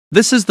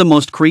This is the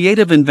most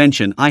creative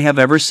invention I have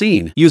ever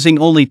seen. Using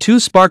only 2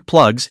 spark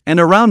plugs and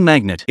a round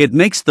magnet, it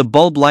makes the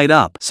bulb light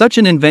up. Such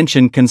an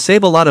invention can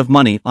save a lot of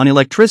money on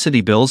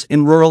electricity bills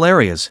in rural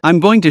areas.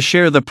 I'm going to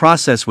share the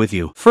process with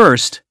you.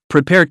 First,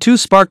 prepare 2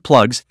 spark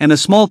plugs and a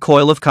small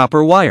coil of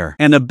copper wire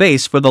and a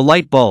base for the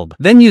light bulb.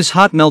 Then use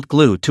hot melt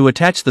glue to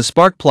attach the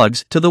spark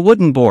plugs to the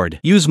wooden board.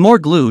 Use more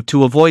glue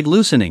to avoid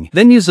loosening.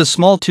 Then use a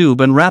small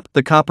tube and wrap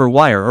the copper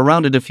wire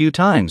around it a few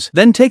times.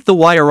 Then take the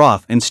wire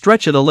off and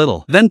stretch it a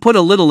little. Then put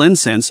a little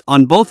incense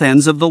on both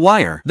ends of the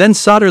wire. Then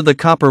solder the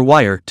copper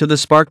wire to the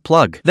spark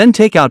plug. Then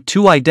take out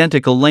 2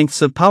 identical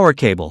lengths of power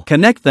cable.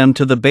 Connect them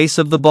to the base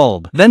of the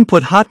bulb. Then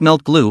put hot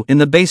melt glue in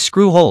the base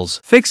screw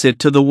holes. Fix it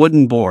to the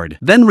wooden board.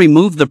 Then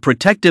remove the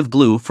protective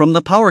glue from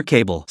the power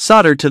cable.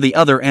 Solder to the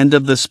other end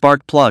of the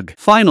spark plug.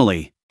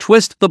 Finally,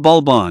 twist the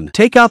bulb on.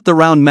 Take out the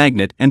round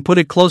magnet and put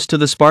it close to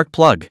the spark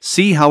plug.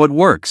 See how it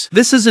works.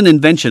 This is an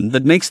invention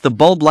that makes the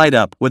bulb light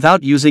up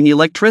without using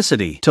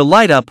electricity. To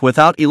light up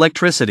without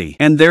electricity.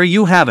 And there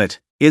you have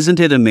it. Isn't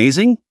it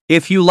amazing?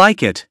 If you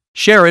like it,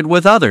 share it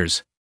with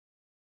others.